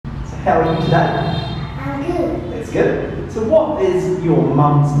How are you today? I'm good. That's good. So what is your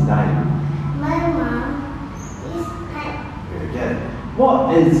mum's name? My mom is Hank. Very good.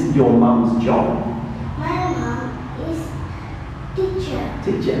 What is your mum's job? My mom is teacher.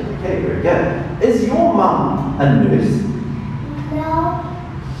 Teacher. Okay, very good. Is your mum a nurse? No,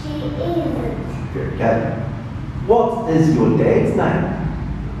 she isn't. Very good. What is your dad's name?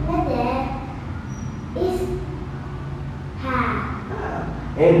 My dad is Han.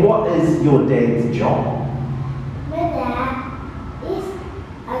 And what is your dad's job? My dad is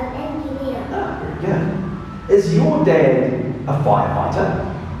an engineer. Very good. Is your dad a firefighter?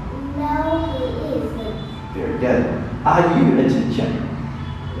 No, he isn't. Very good. Are you a teacher?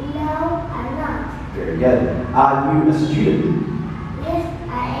 No, I'm not. Very good. Are you a student? Yes,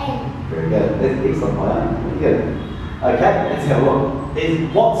 I am. Very good. That's excellent, Maya. Very good. Okay, let's have a look.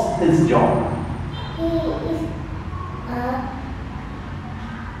 What's his job? He is a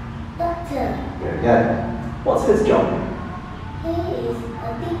doctor. Very good. What's his job? He is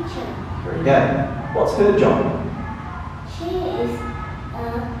a teacher. Very good. What's her job? She is a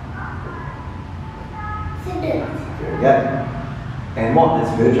student. Very good. And what is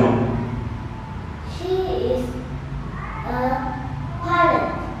her job? She is a pilot.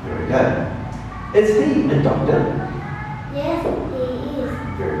 Very good. Is he a doctor? Yes, he is.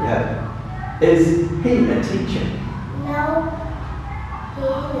 Very good. Is he a teacher? No, he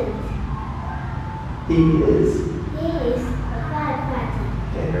isn't. He is. He is a firefighter.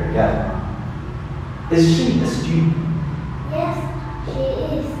 Okay, very good. Is she a student? Yes, she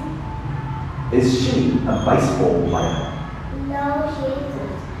is. Is she a baseball player? No, she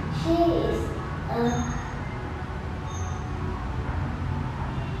isn't. She is a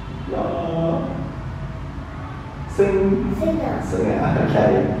Sing. singer. Singer.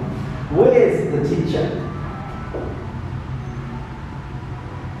 Okay. Where's the teacher?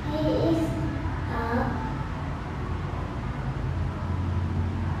 He is a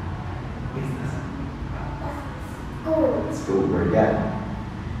school. School. Very good.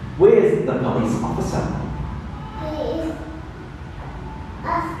 Where's the police officer? He is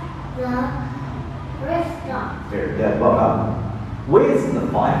at the restaurant. Very good. Well done. Where's the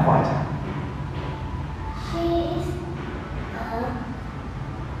firefighter? She is at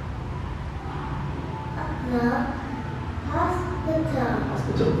the hospital.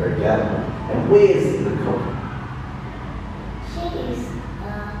 Hospital. Very good. And where's the cook? She is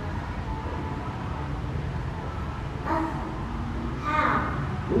at how?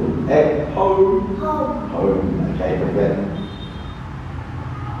 At home. Home. Home. Okay, very good.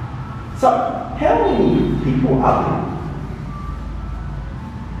 So, how many people are there?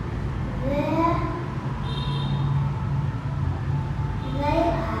 They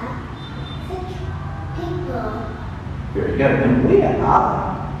are 6 people. Very good. And where are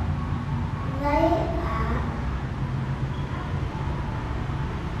They are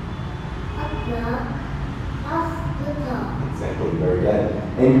at the hospital. they? Exactly. Very good.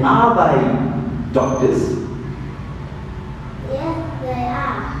 And are they doctors? Yes, they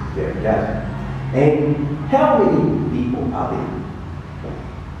are. Very good. And how many people are there?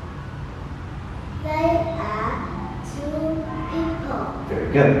 They are 2 people. Very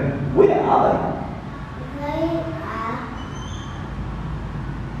good. Where are they? They are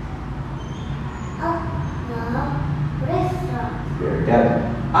at the restaurant. Very good.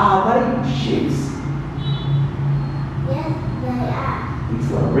 Are they chefs? Yes, they are.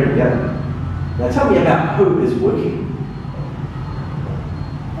 Excellent. Really good. Now tell me about who is working.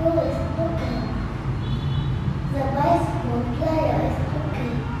 Who is cooking? The baseball player is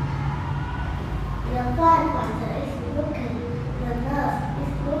cooking. The firefighter is cooking. The nurse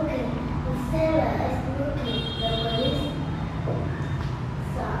is cooking. The sailor is cooking. The police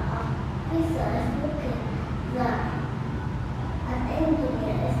officer is cooking. An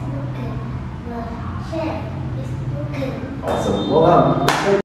engineer is cooking. The chef is cooking. Awesome. Well done.